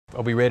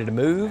Are we ready to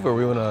move, or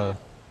we want to?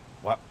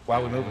 Why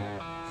are we moving?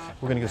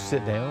 We're gonna go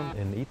sit down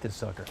and eat this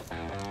sucker.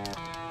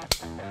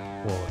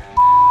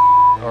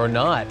 Well, or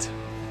not.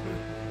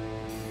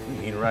 We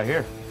can eat it right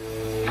here.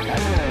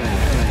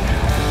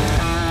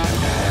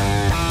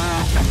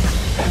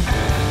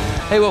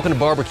 Hey, welcome to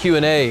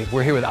BBQ&A.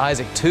 We're here with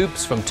Isaac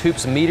Toups from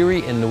Toups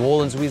Meatery in New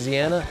Orleans,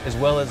 Louisiana, as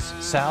well as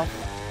South.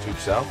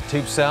 Toups South.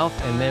 Toups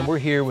South, and then we're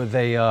here with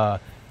a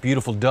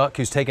beautiful duck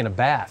who's taking a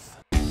bath.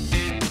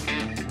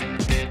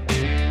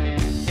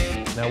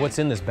 Now, what's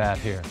in this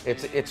bath here?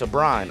 It's a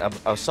brine,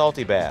 a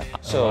salty bath.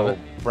 So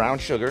brown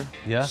sugar,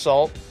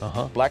 salt,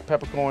 black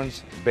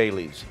peppercorns, bay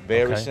leaves.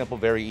 Very simple,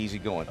 very easy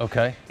going.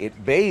 Okay.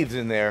 It bathes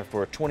in there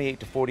for 28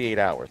 to 48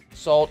 hours.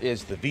 Salt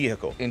is the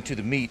vehicle into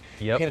the meat,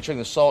 penetrating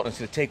the salt, and it's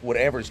going to take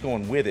whatever is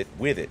going with it.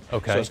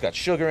 Okay. So it's got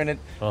sugar in it,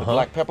 the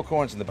black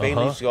peppercorns and the bay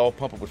leaves, all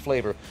pump it with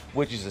flavor,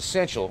 which is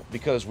essential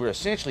because we're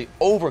essentially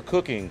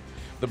overcooking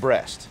the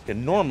breast.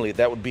 And normally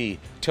that would be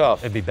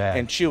tough and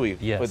chewy,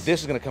 but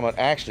this is going to come out,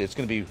 actually, it's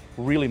going to be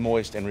really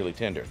moist and really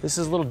tender. This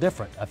is a little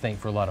different, I think,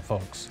 for a lot of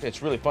folks.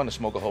 It's really fun to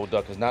smoke a whole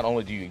duck because not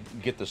only do you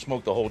get to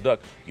smoke the whole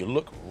duck, you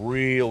look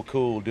real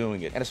cool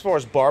doing it. And as far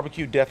as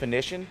barbecue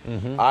definition,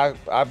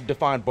 I've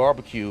defined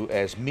barbecue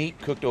as meat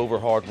cooked over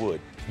hard wood.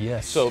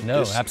 Yes, so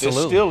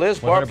absolutely. This still is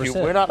barbecue.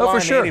 100%. We're not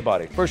lying to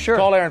anybody. For sure.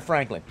 Call Aaron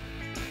Franklin.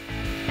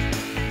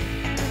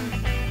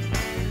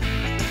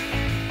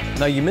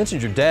 Now, you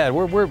mentioned your dad.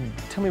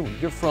 Tell me where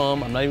you're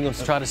from. I'm not even going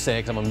to try to say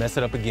it because I'm going to mess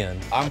it up again.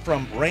 I'm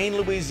from Rayne,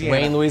 Louisiana.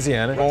 Rayne,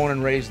 Louisiana. Born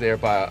and raised there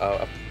by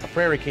a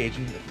prairie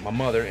Cajun, my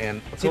mother,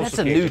 and a See, that's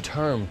a Cajun. new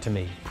term to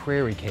me,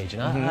 prairie Cajun.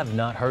 I have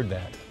not heard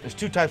that. There's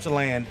two types of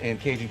land in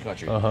Cajun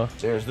country.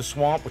 There's the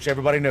swamp, which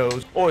everybody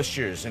knows,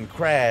 oysters and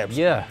crabs,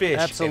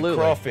 fish and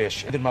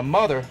crawfish. And then my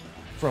mother,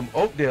 from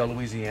Oakdale,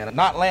 Louisiana,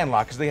 not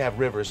landlocked because they have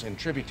rivers and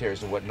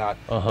tributaries and whatnot,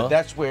 but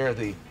that's where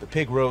the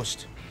pig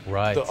roast, a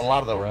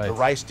lot of the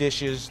rice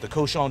dishes, the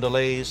cochon de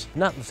lays.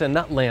 Not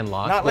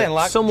landlocked. Not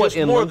landlocked, somewhat just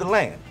inland. more of the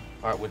land.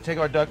 All right, we'll take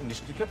our duck and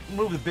just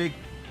remove the big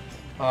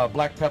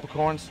black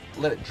peppercorns,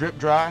 let it drip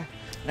dry.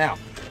 Now,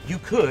 you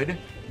could,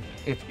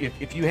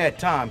 if you had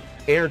time,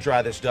 air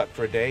dry this duck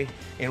for a day,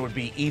 and it would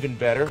be even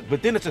better.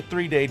 But then it's a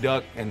 3-day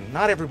duck, and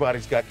not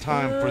everybody's got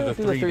time for the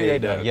 3-day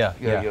duck.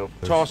 Yeah.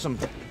 Toss them.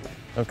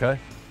 Okay.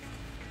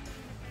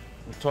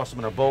 We'll toss them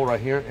in our bowl right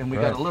here, and we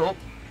got a little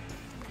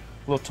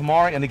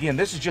tamari, and again,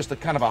 this is just a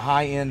kind of a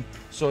high-end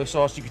soy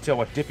sauce. You can tell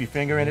what dip your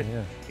finger in it.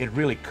 It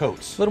really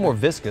coats. A little more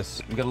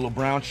viscous. We got a little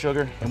brown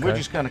sugar, and we're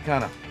just kind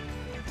of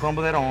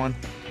crumble that on.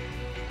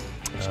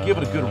 Just give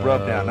it a good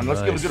rub down. Now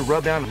let's give it a good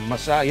rub down.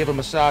 Massage. You ever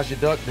massage your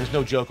duck? There's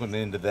no joke on the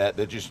end of that.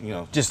 They're just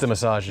just a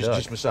massage duck.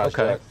 Just massage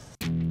duck.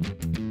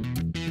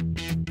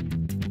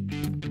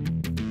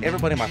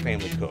 Everybody in my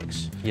family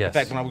cooks. Yes. In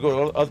fact, when I would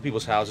go to other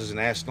people's houses and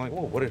ask them, like,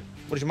 "Oh, what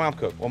does your mom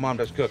cook?" Well, mom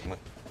doesn't cook. I'm like,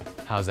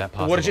 how's that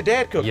possible? What does your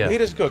dad cook? Yeah. He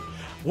doesn't cook.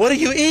 What do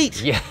you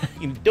eat? Yeah.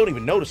 You don't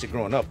even notice it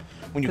growing up.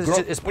 When you're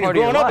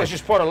growing up, it's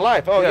just part of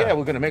life. Oh yeah,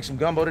 we're gonna make some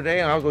gumbo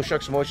today, and I'll go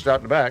shuck some oysters out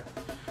in the back.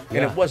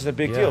 And it wasn't a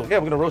big deal. Yeah,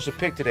 we're gonna roast a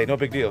pig today. No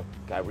big deal.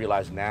 I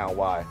realize now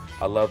why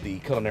I love the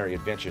culinary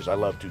adventures. I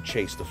love to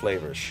chase the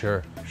flavors.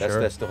 Sure.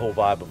 That's the whole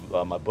vibe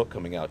of my book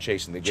coming out,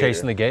 Chasing the Gator.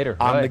 Chasing the Gator.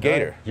 I'm the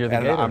Gator. Right. You're the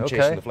Gator. I'm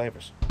chasing the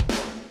flavors.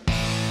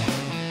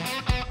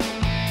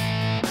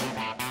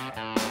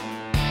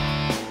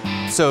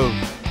 So,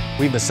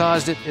 we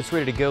massaged it. It's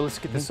ready to go. Let's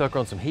get this sucker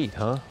on some heat,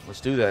 huh?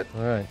 Let's do that.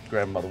 All right.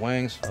 Grab him by the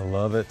wings. I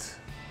love it.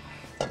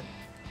 And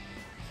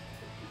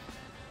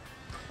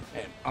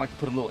I like to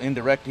put a little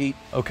indirect heat.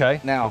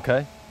 Okay. Now,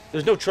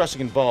 there's no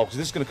trussing involved because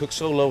this is going to cook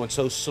so low and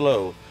so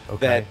slow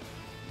that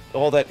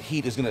all that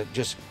heat is going to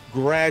just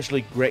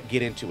gradually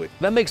get into it.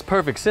 That makes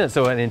perfect sense.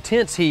 So, an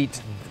intense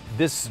heat,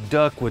 this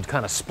duck would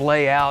kind of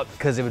splay out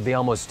because it would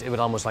almost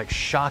like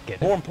shock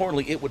it. More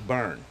importantly, it would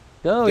burn.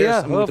 Oh,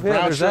 with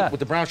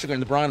the brown sugar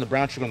and the brine, the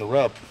brown sugar and the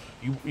rub,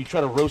 you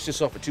try to roast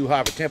this off at too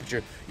high of a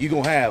temperature, you're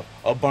going to have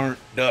a burnt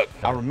duck.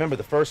 I remember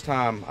the first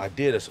time I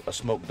did a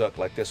smoked duck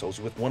like this, I was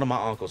with one of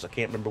my uncles, I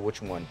can't remember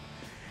which one,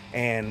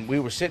 and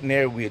we were sitting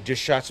there, we had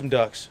just shot some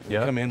ducks. We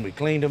come in, we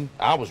cleaned them.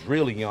 I was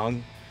really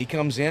young. He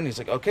comes in, he's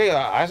like, okay,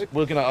 Isaac,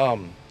 we're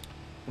going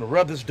to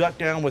rub this duck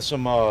down with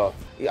some, I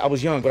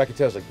was young, but I could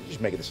tell, I was like, you're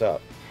just making this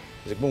up.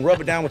 He's like, we'll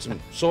rub it down with some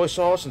soy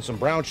sauce and some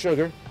brown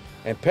sugar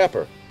and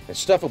pepper, and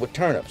stuff it with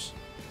turnips.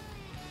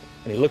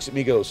 And he looks at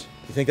me and goes,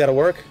 you think that'll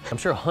work? I'm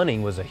sure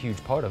hunting was a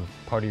huge part of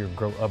your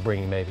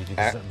upbringing, maybe.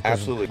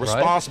 Absolutely.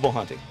 Responsible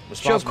hunting.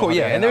 Responsible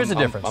hunting. And there's a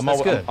difference.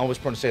 That's good. I'm always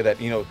prone to say that,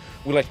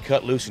 we like to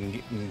cut loose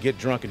and get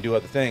drunk and do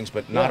other things,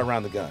 but not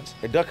around the guns.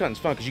 And duck hunting's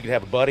fun because you can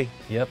have a buddy.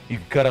 Yep. You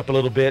can cut up a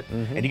little bit,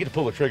 and you get to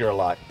pull the trigger a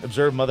lot.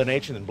 Observe Mother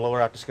Nature and then blow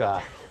her out the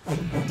sky.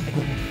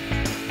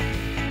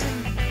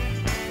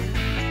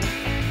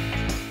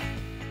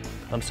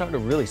 I'm starting to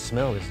really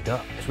smell this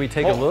duck. Should we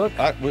take a look?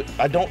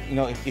 I don't,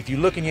 if you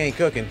look and you ain't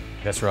cooking.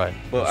 That's right.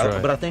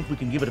 But I think we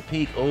can give it a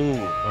peek.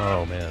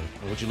 Oh man.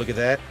 Would you look at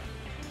that?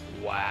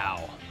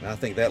 Wow. I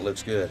think that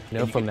looks good.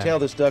 You can tell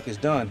this duck is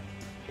done.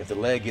 if the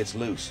leg gets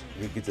loose.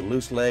 You get the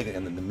loose leg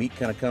and then the meat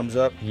kind of comes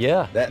up.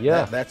 Yeah,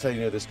 that's how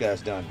you know this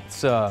guy's done.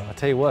 So I'll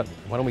tell you what,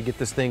 why don't we get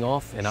this thing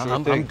off? And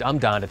I'm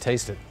dying to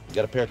taste it. You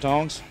got a pair of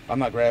tongs? I'm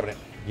not grabbing it.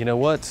 You know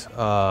what?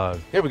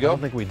 Here we go. I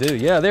don't think we do.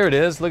 Yeah, there it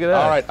is. Look at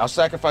that. All right, I'll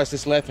sacrifice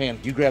this left hand.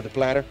 You grab the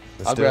platter.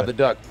 I'll grab the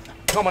duck.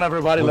 Come on,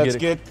 everybody. Let's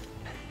get.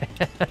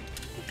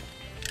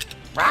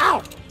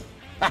 Wow!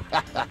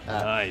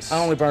 Nice. I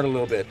only burned a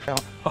little bit.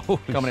 Oh,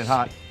 coming in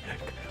hot.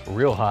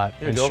 Real hot.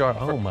 Here you go.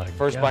 Sharp. Oh my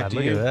First God, bite to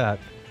look you. at that.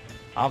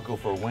 I'll go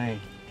for a wing.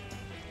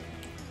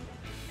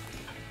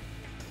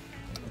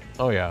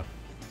 Oh yeah.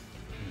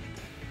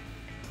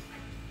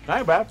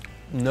 Not bad.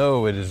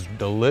 No, it is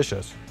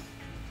delicious.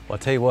 Well, I'll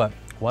tell you what,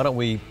 why don't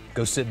we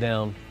go sit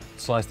down,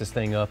 slice this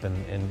thing up,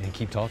 and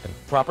keep talking.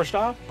 Proper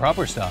style?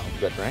 Proper style.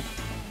 Good drink.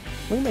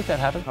 We can make that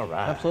happen. All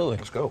right. Absolutely.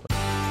 Let's go.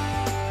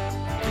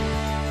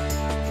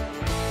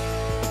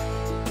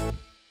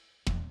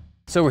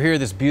 So we're here,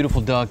 this beautiful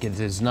duck. It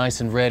is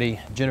nice and ready.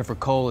 Jennifer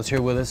Cole is here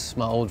with us,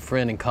 my old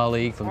friend and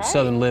colleague from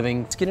Southern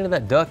Living. Let's get into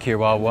that duck here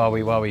while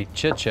we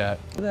chit-chat.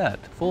 Look at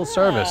that, full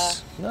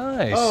service.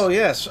 Nice. Oh,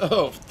 yes.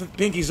 Oh,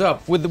 pinky's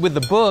up. With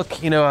the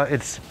book, you know,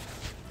 it's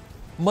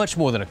much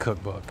more than a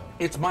cookbook.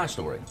 It's my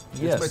story.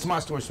 Yes. It's my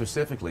story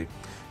specifically,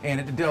 and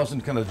it delves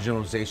into kind of the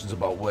generalizations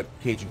about what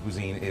Cajun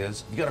cuisine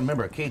is. You got to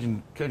remember,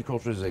 Cajun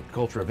culture is a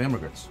culture of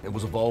immigrants. It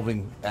was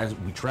evolving as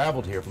we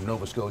traveled here from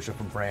Nova Scotia,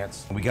 from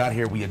France. When we got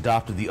here, we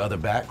adopted the other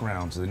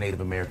backgrounds, the Native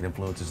American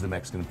influences, the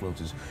Mexican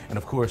influences, and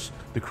of course,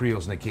 the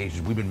Creoles and the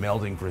Cajuns. We've been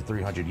melding for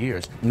 300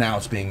 years. Now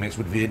it's being mixed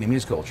with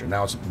Vietnamese culture.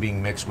 Now it's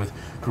being mixed with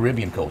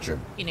Caribbean culture.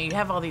 You know, you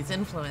have all these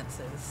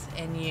influences,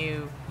 and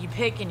you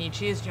pick and you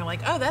choose, and you're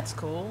like, oh, that's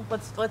cool.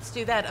 Let's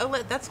do that.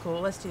 Oh, that's cool.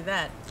 Let's do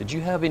that. Did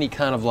you have any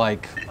kind of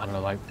like, I don't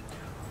know, like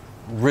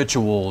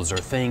rituals or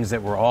things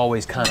that were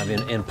always kind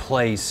of in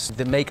place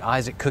that make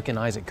Isaac cooking?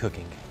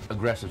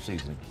 Aggressive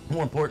seasoning.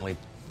 More importantly,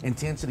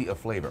 intensity of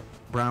flavor.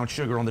 Brown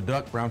sugar on the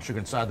duck, brown sugar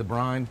inside the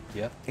brine.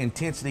 Yep.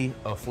 Intensity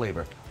of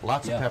flavor.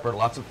 Lots of pepper,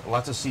 lots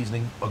of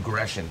seasoning,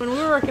 aggression. When we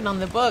were working on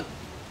the book,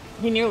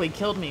 he nearly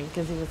killed me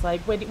because he was like,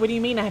 what do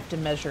you mean I have to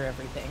measure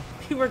everything?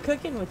 We were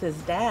cooking with his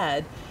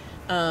dad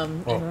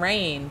in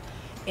Rain,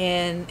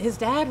 and his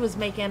dad was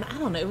making, I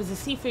don't know, it was a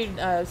seafood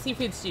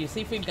stew,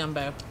 seafood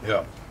gumbo.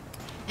 Yeah.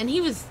 And he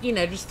was, you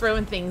know, just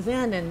throwing things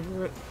in,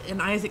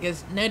 and Isaac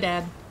goes, no,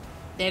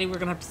 Daddy, we're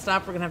gonna have to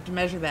stop. We're gonna have to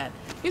measure that.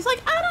 He was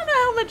like, I don't know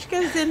how much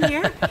goes in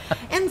here.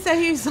 And so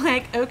he was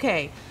like,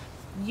 okay,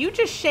 you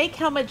just shake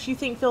how much you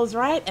think feels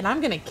right, and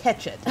I'm gonna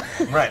catch it.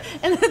 Right.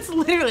 And that's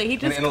literally, he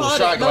just in a little called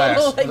shot it glass.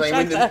 a little, like,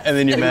 shot glass. And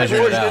then you measure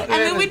it out. And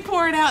then we'd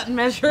pour it out and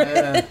measure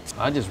it.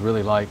 I just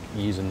really like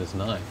using this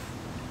knife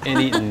and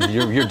eating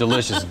your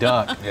delicious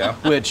duck. Yeah.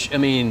 Which, I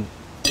mean,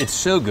 it's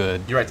so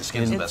good. You're right, the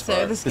skin's the best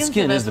part. The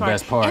skin is the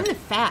best part. And the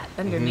fat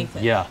underneath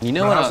it. Yeah. You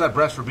know Now, what? how's that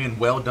breast for being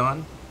well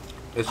done?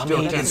 It's still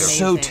mean, tender. it's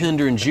so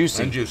tender and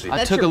juicy. And juicy. I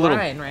That's took your a little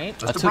brine, right?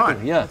 That's I the took brine.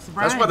 it, yeah.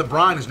 That's why the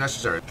brine is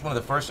necessary. It's one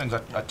of the first things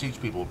I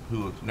teach people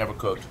who have never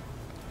cooked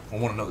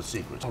and want to know the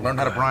secrets. Learn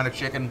how to brine a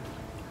chicken,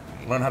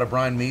 learn how to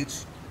brine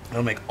meats.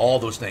 It'll make all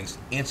those things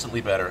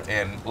instantly better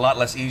and a lot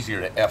less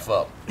easier to F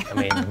up. I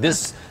mean,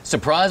 this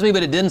surprised me,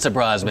 but it didn't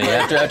surprise me.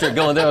 After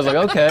going there, I was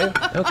like, okay.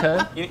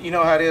 You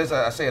know how it is?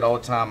 I say it all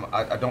the time.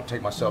 I don't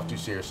take myself too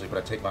seriously, but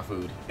I take my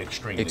food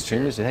extremely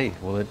seriously. Hey,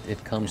 well,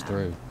 it comes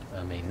through.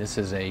 I mean, this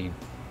is a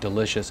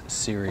delicious,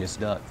 serious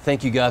duck.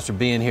 Thank you guys for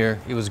being here.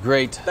 It was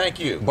great. Thank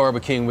you.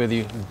 Barbecuing with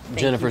you.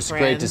 Jennifer, it's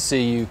great to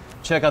see you.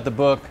 Check out the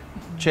book,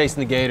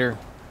 Chasing the Gator.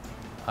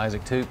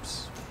 Isaac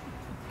Toups.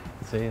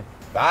 See you.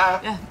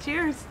 Bye. Yeah,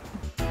 cheers.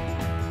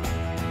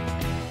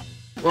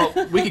 Well,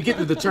 we could get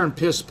to the term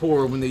piss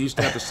poor when they used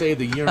to have to save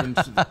the urine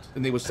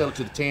and they would sell it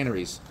to the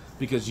tanneries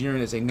because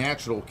urine is a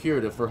natural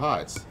curative for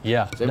hides.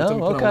 Yeah. So every time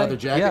you put on a leather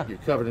jacket, you're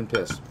covered in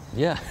piss.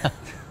 Yeah.